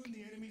 but like...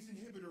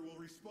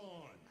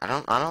 I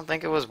don't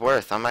think it was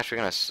worth. I'm actually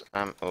gonna...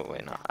 oh,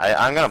 wait, no.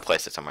 I'm gonna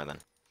place it somewhere then.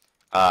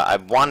 I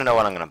want to know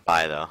what I'm gonna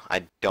buy though.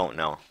 I don't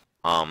know.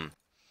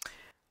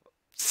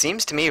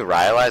 Seems to me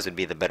Rylai's would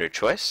be the better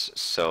choice,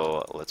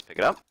 so let's pick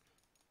it up.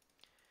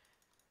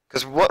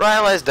 Because what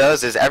Rylai's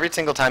does is every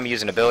single time you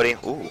use an ability,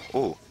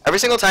 every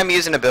single time you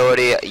use an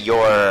ability,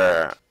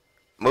 your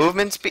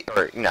movement speed,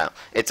 or no,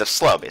 it's a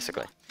slow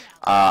basically.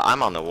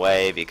 I'm on the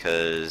way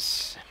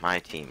because my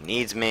team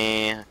needs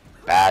me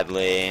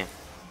badly.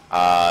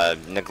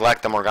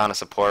 Neglect the Morgana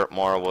support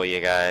more, will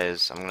you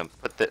guys? I'm gonna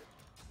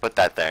put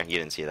that there. You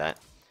didn't see that.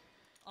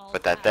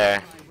 Put that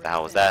there. The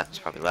hell was that? It's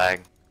probably lag.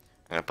 I'm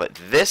gonna put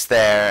this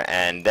there,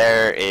 and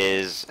there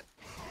is.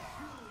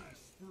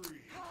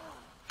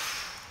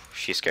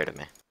 She's scared of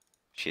me.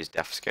 She's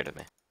definitely scared of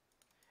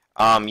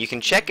me. You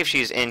can check if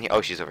she's in.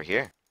 Oh, she's over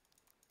here.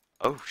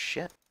 Oh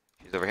shit,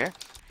 she's over here.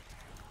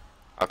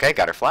 Okay,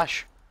 got her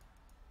flash.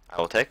 I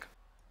will take.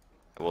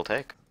 I will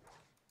take.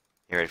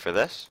 You ready for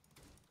this?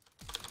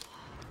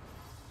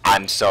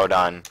 I'm so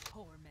done.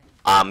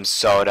 I'm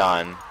so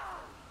done.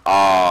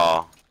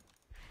 Oh.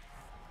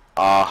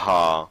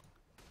 Uh-huh.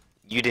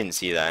 You didn't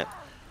see that.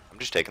 I'm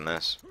just taking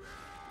this.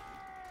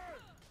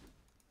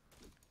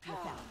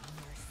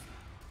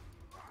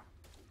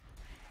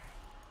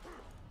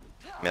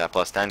 Give me that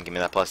plus 10. Give me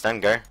that plus 10,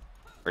 girl.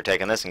 We're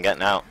taking this and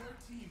getting out.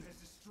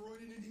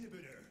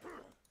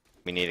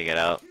 We need to get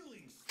out.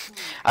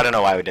 I don't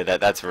know why we did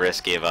that. That's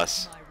risky of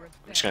us.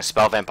 I'm just going to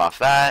spell vamp off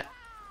that.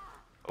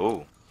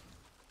 Ooh.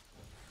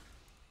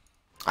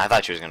 I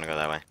thought she was going to go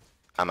that way.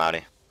 I'm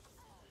outie.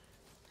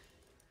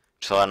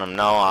 Just letting them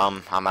know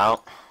I'm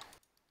out.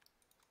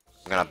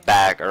 I'm going to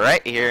back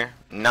right here.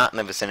 Not in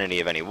the vicinity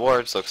of any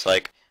wards, looks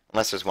like.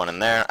 Unless there's one in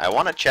there. I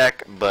want to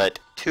check, but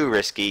too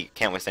risky.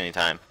 Can't waste any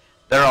time.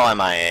 They're all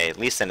MIA.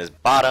 Lee Sin is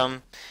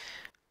bottom.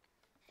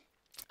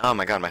 Oh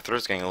my god, my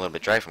throat's getting a little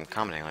bit dry from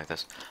commenting like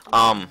this.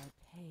 What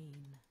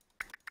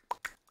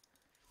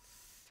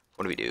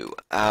do we do?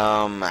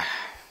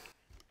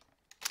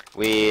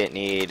 We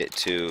need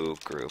to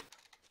group.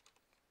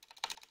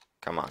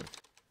 Come on.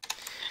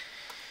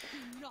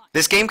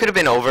 This game could have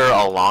been over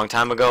a long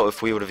time ago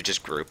if we would have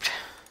just grouped.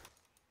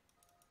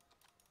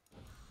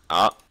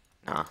 Oh,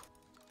 no.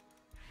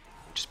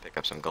 Just pick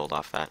up some gold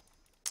off that.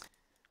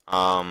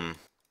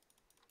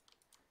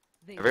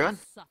 Everyone,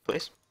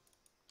 please.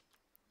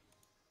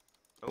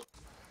 Oh.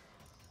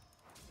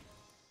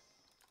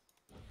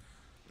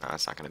 No,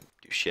 that's not gonna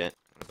do shit.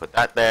 I'm gonna put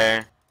that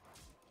there.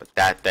 Put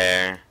that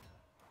there.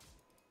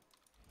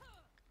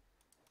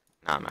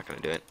 No, I'm not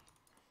gonna do it.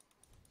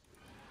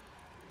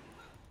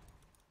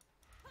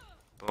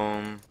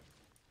 Boom.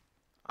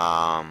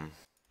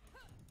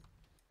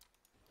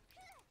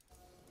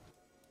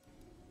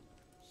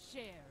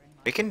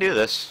 We can do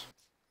this.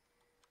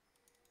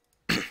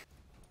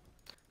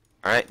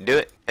 Alright, do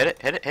it. Hit it,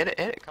 hit it, hit it,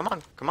 hit it. Come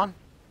on, come on.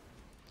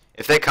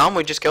 If they come,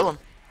 we just kill them.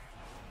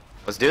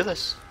 Let's do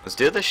this. Let's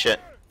do this shit.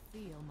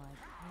 Me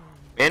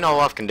and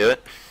Olaf can do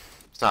it.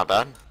 It's not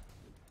bad.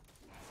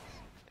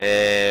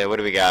 What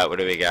do we got? What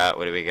do we got?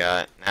 What do we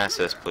got?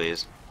 Assist,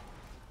 please.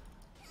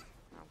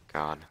 Oh,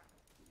 God.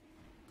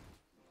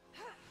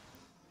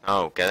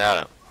 Oh, get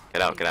out.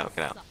 Get out, get out,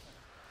 get out.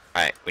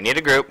 Alright, we need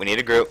a group. We need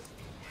a group.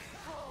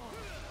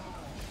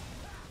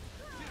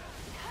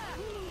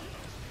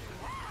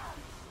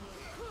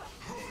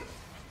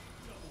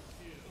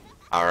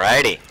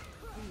 Alrighty.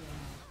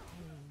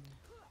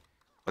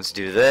 Let's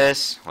do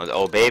this.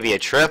 Oh, baby, a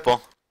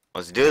triple.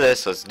 Let's do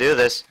this. Let's do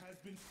this.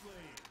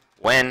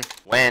 Win,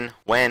 win,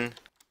 win.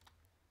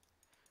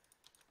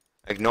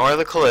 Ignore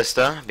the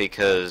Callista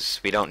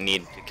because we don't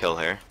need to kill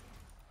her.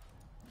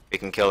 We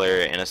can kill her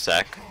in a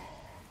sec.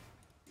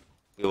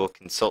 We will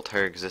consult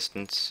her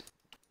existence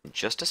in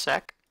just a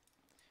sec.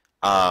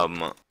 I'll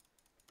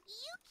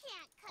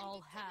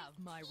have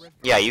my revenge.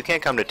 Yeah, you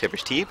can't come to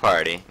Tipper's tea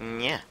party.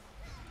 Yeah.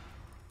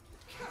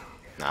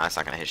 Nah, that's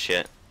not gonna hit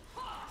shit.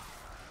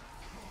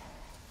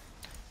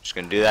 Just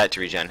gonna do that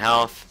to regen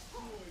health.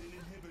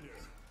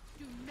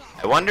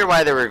 I wonder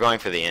why they were going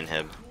for the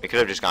inhib. We could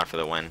have just gone for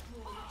the win.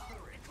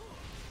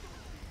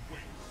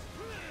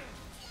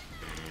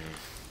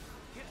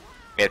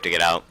 We have to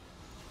get out.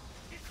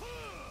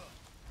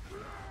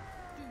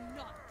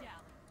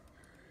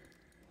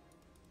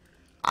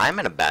 I'm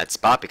in a bad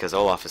spot because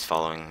Olaf is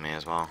following me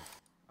as well.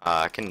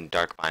 I can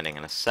Dark Binding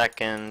in a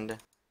second.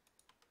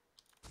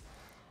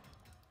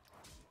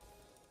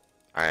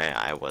 Alright,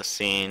 I was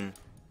seen.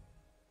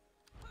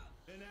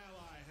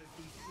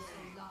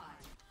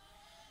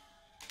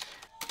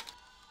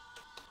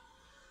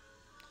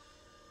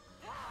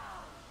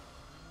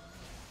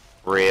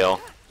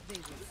 Real.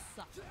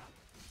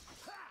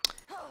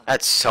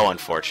 That's so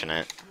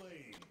unfortunate.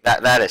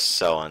 That is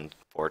so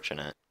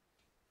unfortunate.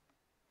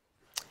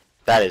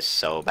 That is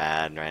so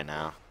bad right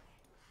now.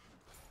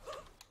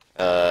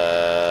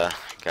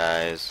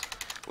 Guys,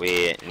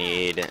 we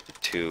need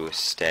to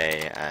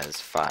stay as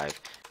 5.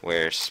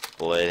 We're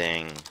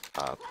splitting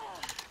up,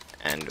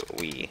 and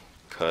we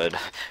could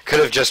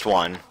have just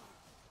won.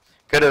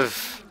 Could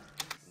have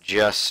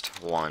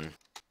just won.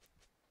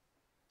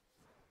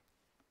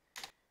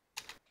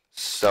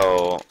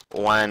 So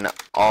when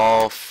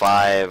all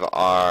 5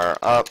 are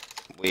up,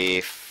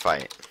 we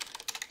fight.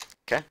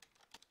 Okay.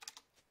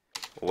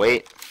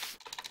 Wait.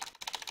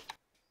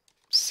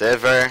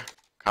 Sivir,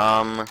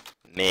 come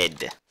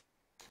mid.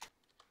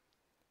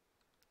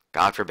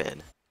 God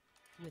forbid.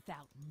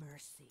 Without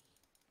mercy.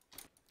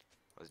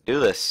 Let's do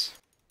this.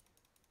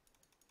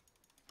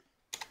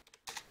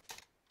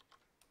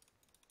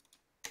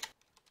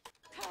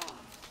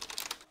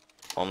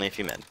 Only if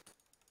you mid.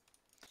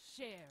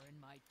 Share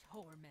in my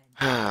torment.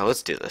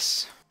 Let's do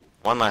this.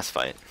 One last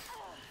fight.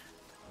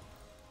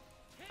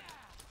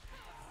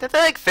 Did they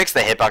like fix the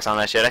hitbox on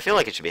that shit? I feel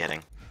like it should be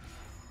hitting.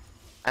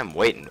 I'm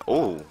waiting.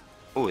 Ooh.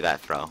 Ooh, that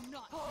throw.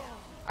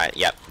 Alright,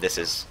 yep, this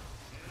is...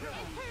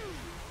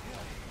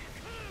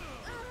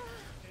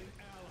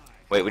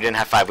 Wait, we didn't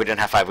have 5, we didn't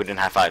have 5, we didn't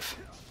have 5.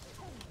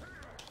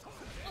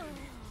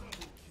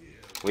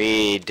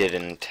 We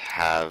didn't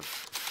have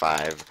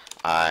 5.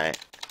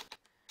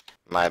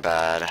 My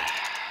bad.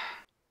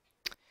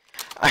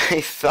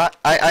 I thought...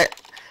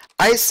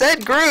 I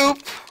said group!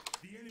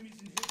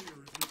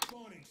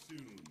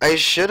 I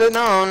should have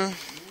known.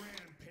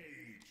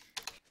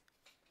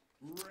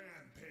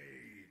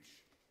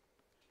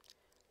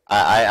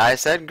 I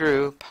said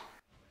group.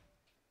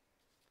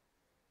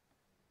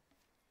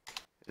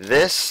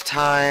 This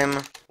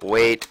time,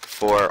 wait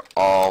for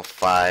all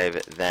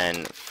 5,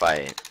 then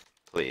fight,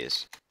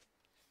 please.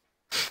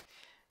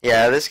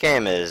 Yeah, this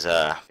game is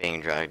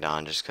being dragged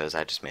on just because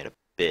I just made a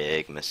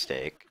big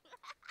mistake.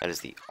 That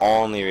is the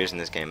only reason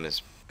this game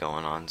is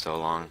going on so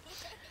long.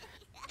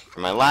 For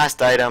my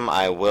last item,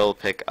 I will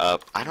pick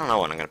up... I don't know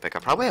what I'm going to pick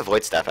up. Probably a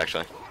Void Staff,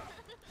 actually.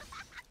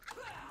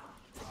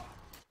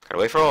 Gotta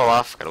wait for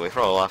Olaf. Gotta wait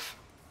for Olaf.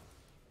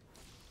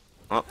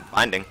 Oh,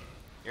 binding.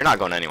 You're not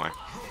going anywhere.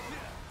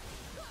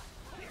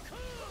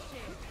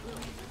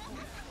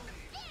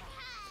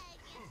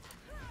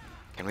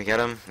 Can we get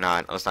him?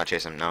 No, let's not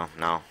chase him. No,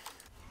 no.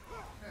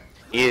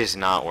 He is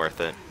not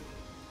worth it.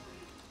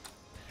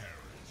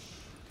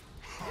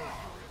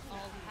 I'll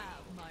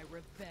have my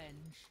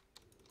revenge.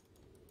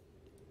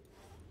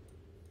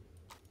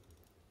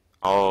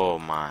 Oh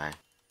my.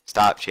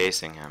 Stop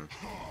chasing him.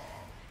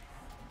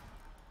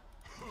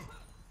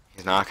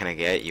 He's not gonna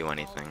get you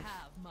anything. I'll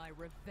have my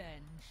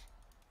revenge.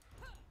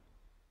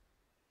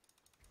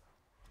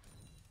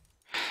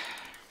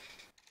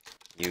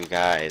 You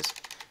guys,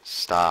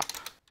 stop.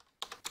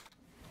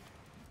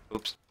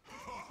 Oops.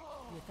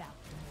 Without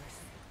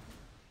mercy.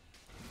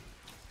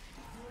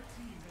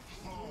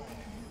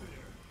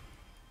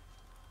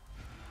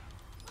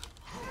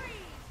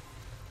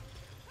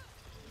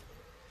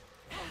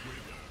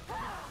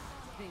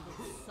 They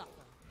will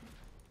suffer.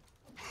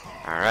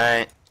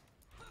 Alright.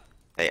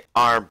 They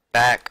are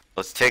back.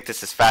 Let's take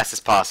this as fast as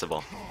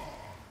possible.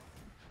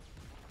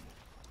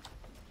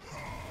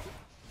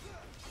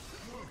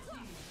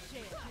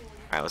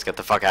 Alright, let's get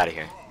the fuck out of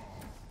here.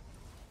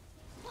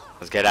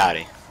 Let's get out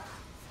of here.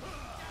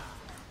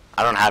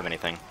 I don't have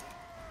anything.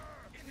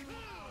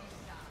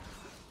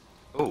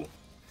 Ooh,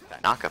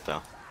 that knockup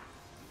though.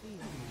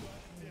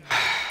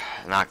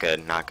 Not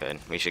good, not good.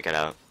 We should get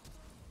out.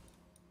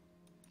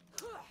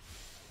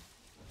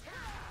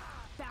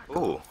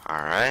 Ooh,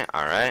 alright,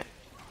 alright.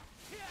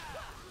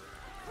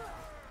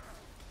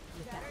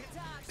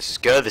 This is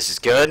good, this is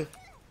good.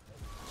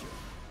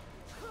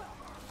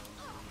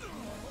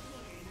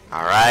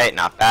 Alright,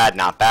 not bad,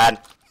 not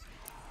bad.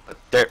 Put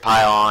dirt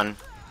pile on.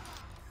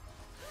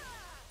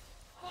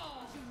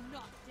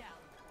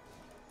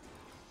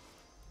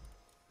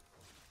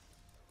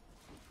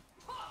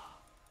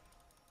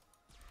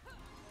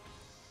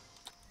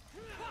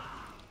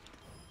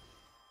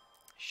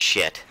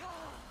 Shit.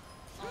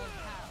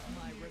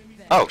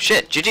 Oh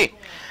shit, GG.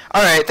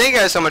 Alright, thank you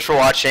guys so much for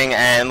watching,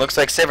 and looks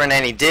like Sivir and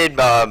Nanny did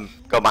go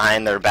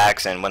behind their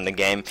backs and win the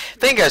game.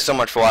 Thank you guys so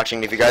much for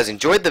watching. If you guys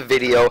enjoyed the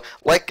video,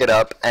 like it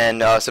up,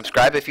 and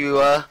subscribe if you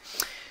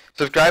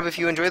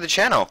enjoy the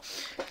channel.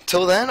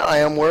 Till then, I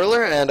am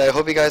Whirler, and I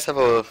hope you guys have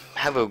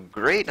a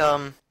great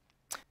time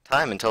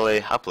until they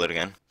upload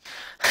again.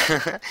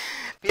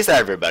 Peace out,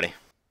 everybody.